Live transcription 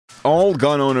All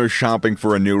gun owners shopping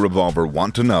for a new revolver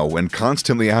want to know and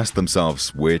constantly ask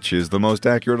themselves which is the most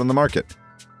accurate on the market.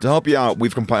 To help you out,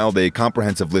 we've compiled a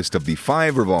comprehensive list of the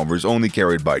 5 revolvers only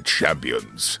carried by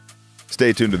champions.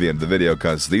 Stay tuned to the end of the video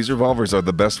because these revolvers are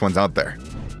the best ones out there.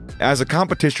 As a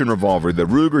competition revolver, the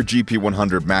Ruger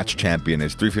GP100 Match Champion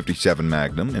is .357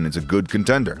 Magnum and it's a good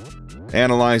contender.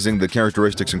 Analyzing the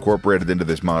characteristics incorporated into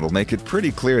this model make it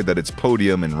pretty clear that it's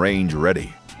podium and range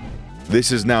ready.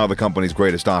 This is now the company's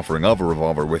greatest offering of a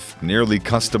revolver with nearly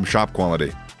custom shop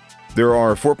quality. There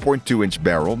are 4.2-inch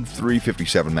barrel,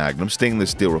 .357 Magnum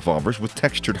stainless steel revolvers with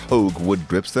textured Hogue wood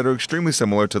grips that are extremely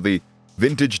similar to the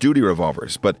vintage duty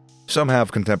revolvers, but some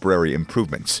have contemporary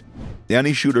improvements.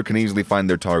 Any shooter can easily find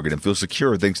their target and feel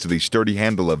secure thanks to the sturdy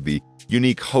handle of the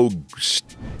unique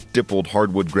Hogue-stippled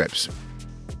hardwood grips.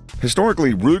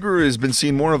 Historically, Ruger has been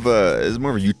seen more of a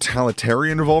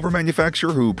utilitarian revolver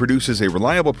manufacturer who produces a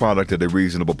reliable product at a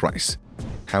reasonable price.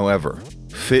 However,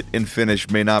 fit and finish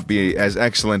may not be as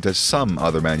excellent as some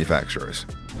other manufacturers.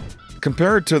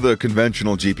 Compared to the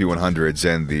conventional GP100s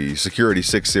and the Security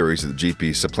 6 series that the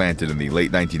GP supplanted in the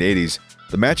late 1980s,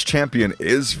 the Match Champion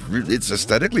it's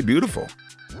aesthetically beautiful.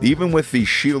 Even with the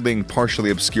shielding partially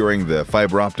obscuring the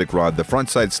fiber optic rod, the front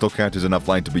sight still catches enough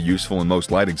light to be useful in most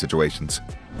lighting situations.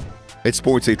 It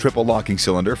sports a triple locking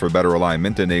cylinder for better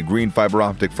alignment and a green fiber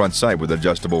optic front sight with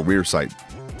adjustable rear sight.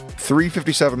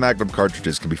 357 Magnum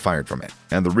cartridges can be fired from it,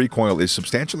 and the recoil is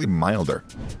substantially milder.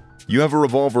 You have a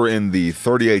revolver in the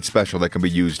 .38 Special that can be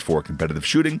used for competitive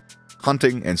shooting,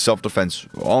 hunting, and self-defense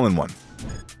all in one.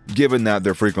 Given that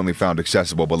they're frequently found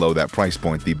accessible below that price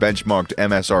point, the benchmarked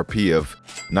MSRP of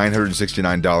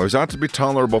 $969 ought to be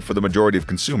tolerable for the majority of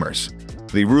consumers.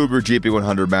 The Ruger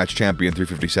GP100 Match Champion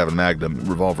 .357 Magnum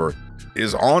revolver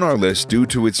is on our list due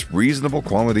to its reasonable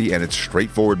quality and its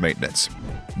straightforward maintenance.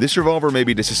 This revolver may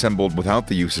be disassembled without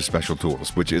the use of special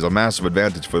tools, which is a massive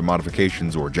advantage for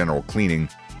modifications or general cleaning.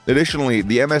 Additionally,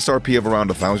 the MSRP of around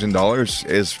 $1,000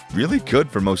 is really good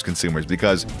for most consumers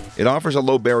because it offers a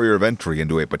low barrier of entry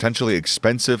into a potentially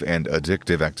expensive and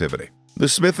addictive activity. The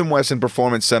Smith & Wesson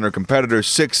Performance Center Competitor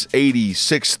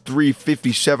 686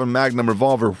 .357 Magnum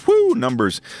revolver,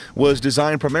 numbers, was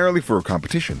designed primarily for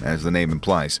competition, as the name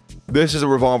implies. This is a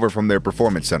revolver from their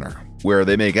Performance Center, where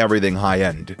they make everything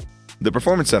high-end. The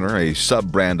Performance Center, a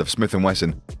sub-brand of Smith &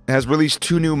 Wesson, has released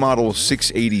 2 new Model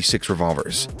 686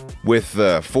 revolvers, with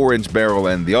a 4-inch barrel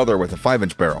and the other with a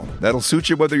 5-inch barrel. That'll suit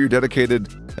you whether you're dedicated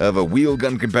of a wheel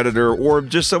gun competitor or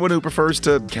just someone who prefers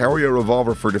to carry a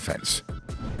revolver for defense.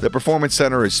 The Performance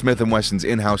Center is Smith & Wesson's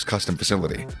in-house custom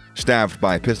facility, staffed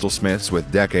by pistol smiths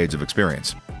with decades of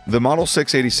experience. The Model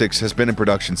 686 has been in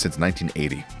production since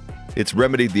 1980. It's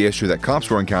remedied the issue that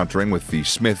cops were encountering with the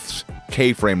Smith's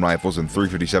K-frame rifles and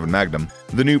 .357 Magnum.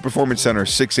 The new Performance Center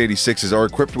 686s are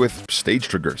equipped with stage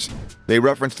triggers. They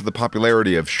reference to the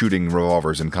popularity of shooting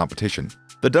revolvers in competition.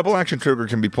 The double-action trigger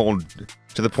can be pulled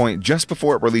to the point just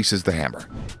before it releases the hammer,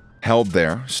 held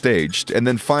there, staged, and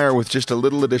then fire with just a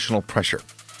little additional pressure.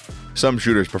 Some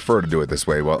shooters prefer to do it this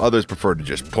way, while others prefer to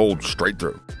just pull straight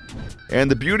through.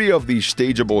 And the beauty of the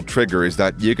stageable trigger is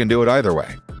that you can do it either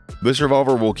way. This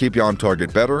revolver will keep you on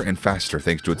target better and faster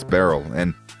thanks to its barrel,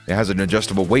 and it has an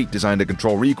adjustable weight designed to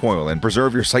control recoil and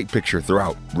preserve your sight picture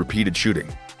throughout repeated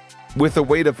shooting. With a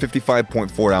weight of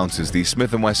 55.4 ounces, the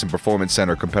Smith & Wesson Performance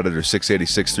Center Competitor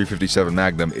 686 .357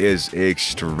 Magnum is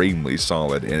extremely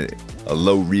solid and a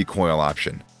low recoil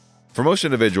option. For most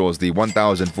individuals, the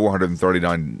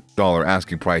 $1,439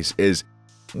 asking price is,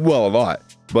 well, a lot.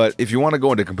 But if you want to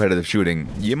go into competitive shooting,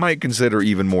 you might consider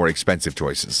even more expensive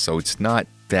choices, so it's not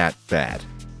that bad.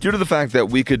 Due to the fact that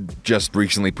we could just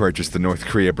recently purchase the North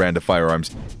Korea brand of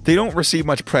firearms, they don't receive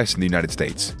much press in the United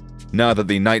States. Now that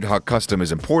the Nighthawk Custom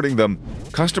is importing them,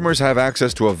 customers have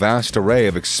access to a vast array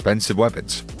of expensive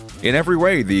weapons. In every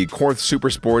way, the Korth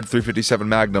Supersport .357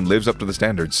 Magnum lives up to the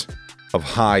standards of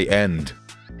high-end.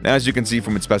 As you can see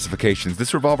from its specifications,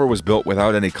 this revolver was built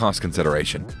without any cost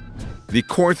consideration. The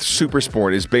Korth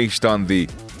Supersport is based on the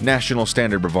National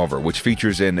Standard revolver, which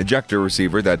features an ejector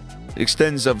receiver that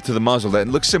extends up to the muzzle that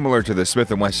looks similar to the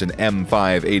Smith & Wesson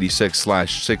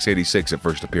M586/686 at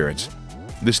first appearance.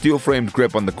 The steel-framed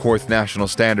grip on the Korth National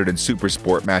Standard and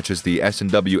Supersport matches the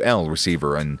S&WL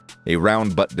receiver and a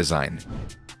round butt design.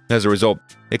 As a result,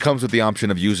 it comes with the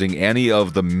option of using any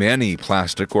of the many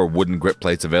plastic or wooden grip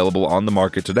plates available on the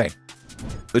market today.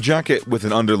 The jacket with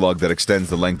an underlug that extends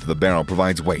the length of the barrel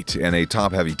provides weight and a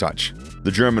top-heavy touch.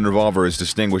 The German revolver is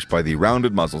distinguished by the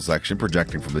rounded muzzle section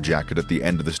projecting from the jacket at the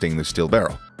end of the stainless steel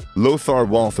barrel. Lothar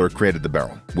Walther created the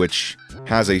barrel, which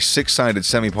has a 6-sided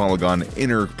semi-polygon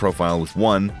inner profile with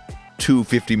 1, 2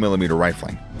 50mm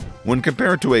rifling. When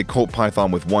compared to a Colt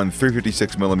Python with one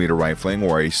 356mm rifling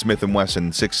or a Smith &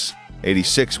 Wesson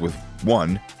 686 with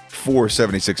one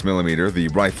 476mm, the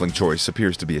rifling choice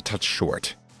appears to be a touch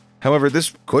short. However,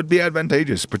 this could be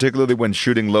advantageous, particularly when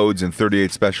shooting loads in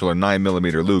 38 Special or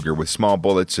 9mm Luger with small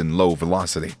bullets and low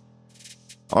velocity.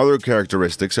 Other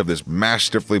characteristics of this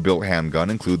masterfully built handgun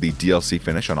include the DLC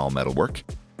finish on all metalwork,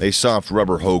 a soft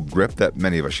rubber Hogue grip that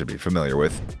many of us should be familiar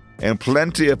with, and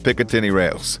plenty of Picatinny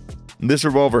rails. This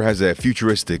revolver has a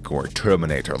futuristic or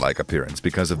Terminator-like appearance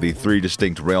because of the 3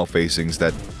 distinct rail facings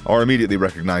that are immediately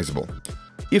recognizable.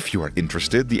 If you are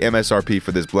interested, the MSRP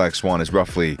for this Black Swan is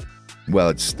roughly, well,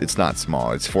 it's not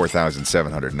small, it's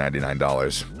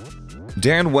 $4,799.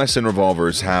 Dan Wesson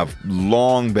revolvers have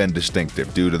long been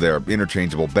distinctive due to their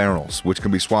interchangeable barrels, which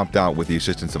can be swapped out with the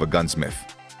assistance of a gunsmith.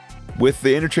 With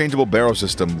the interchangeable barrel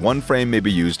system, one frame may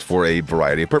be used for a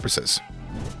variety of purposes.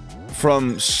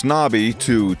 From snobby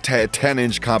to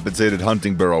 10-inch compensated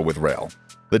hunting barrel with rail,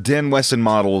 the Dan Wesson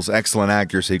model's excellent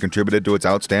accuracy contributed to its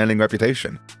outstanding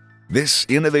reputation. This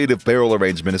innovative barrel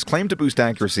arrangement is claimed to boost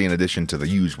accuracy in addition to the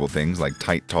usual things like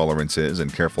tight tolerances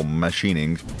and careful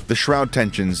machining. The shroud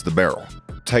tensions the barrel.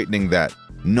 Tightening that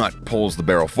nut pulls the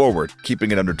barrel forward,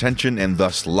 keeping it under tension and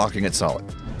thus locking it solid.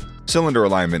 Cylinder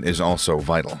alignment is also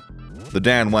vital. The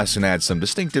Dan Wesson adds some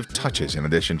distinctive touches in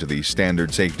addition to the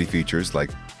standard safety features like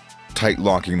tight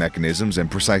locking mechanisms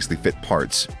and precisely fit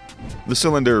parts. The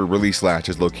cylinder release latch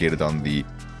is located on the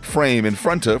frame in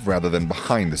front of rather than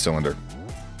behind the cylinder.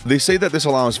 They say that this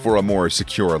allows for a more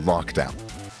secure lockdown.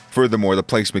 Furthermore, the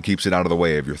placement keeps it out of the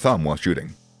way of your thumb while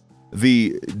shooting.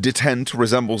 The detent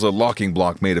resembles a locking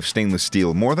block made of stainless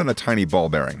steel more than a tiny ball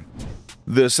bearing.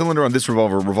 The cylinder on this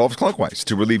revolver revolves clockwise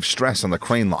to relieve stress on the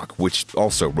crane lock, which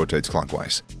also rotates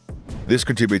clockwise. This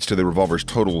contributes to the revolver's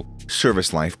total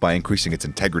service life by increasing its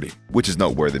integrity, which is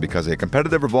noteworthy because a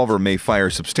competitive revolver may fire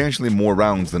substantially more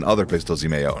rounds than other pistols you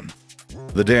may own.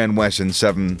 The Dan Wesson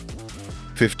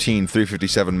 7.15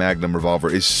 357 Magnum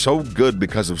revolver is so good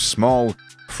because of small,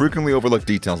 frequently overlooked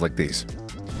details like these.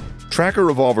 Tracker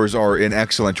revolvers are an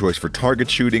excellent choice for target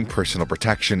shooting, personal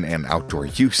protection, and outdoor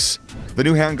use. The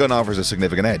new handgun offers a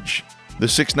significant edge. The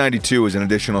 692 is an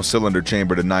additional cylinder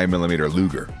chambered in 9mm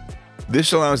Luger.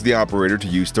 This allows the operator to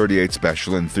use 38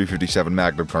 Special and 357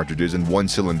 Magnum cartridges in one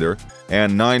cylinder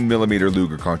and 9mm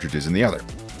Luger cartridges in the other.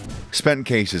 Spent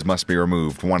cases must be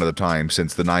removed one at a time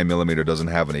since the 9mm doesn't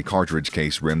have any cartridge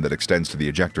case rim that extends to the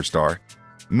ejector star.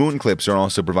 Moon clips are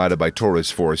also provided by Taurus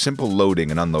for simple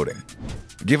loading and unloading.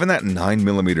 Given that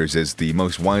 9mm is the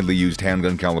most widely used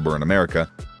handgun caliber in America,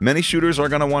 many shooters are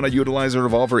going to want to utilize a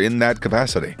revolver in that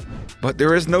capacity. But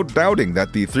there is no doubting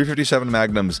that the 357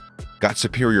 Magnum's got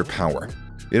superior power.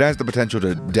 It has the potential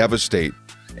to devastate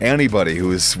anybody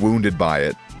who is wounded by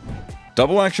it.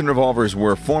 Double-action revolvers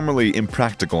were formerly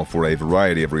impractical for a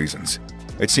variety of reasons.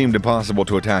 It seemed impossible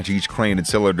to attach each crane and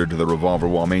cylinder to the revolver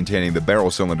while maintaining the barrel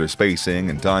cylinder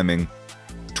spacing and timing.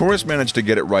 Taurus managed to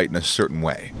get it right in a certain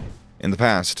way. In the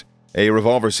past, a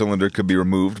revolver cylinder could be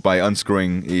removed by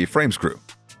unscrewing a frame screw.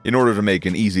 In order to make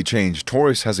an easy change,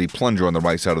 Taurus has a plunger on the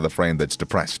right side of the frame that's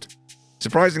depressed.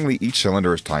 Surprisingly, each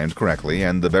cylinder is timed correctly,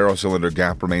 and the barrel cylinder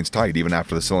gap remains tight even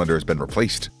after the cylinder has been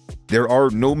replaced. There are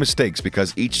no mistakes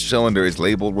because each cylinder is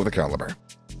labeled with a caliber.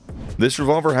 This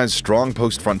revolver has strong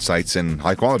post-front sights and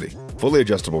high quality, fully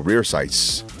adjustable rear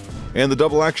sights. In the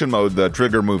double action mode, the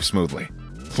trigger moves smoothly.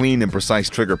 Clean and precise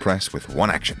trigger press with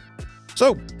one action.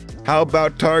 So, how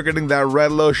about targeting that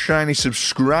red little shiny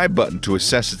subscribe button to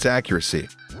assess its accuracy?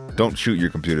 Don't shoot your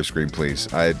computer screen, please.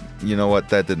 You know what,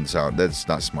 that's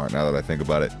not smart now that I think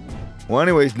about it. Well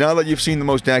anyways, now that you've seen the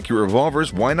most accurate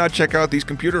revolvers, why not check out these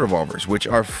computer revolvers, which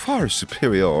are far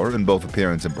superior in both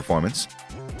appearance and performance?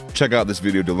 Check out this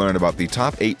video to learn about the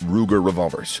top 8 Ruger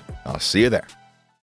revolvers. I'll see you there.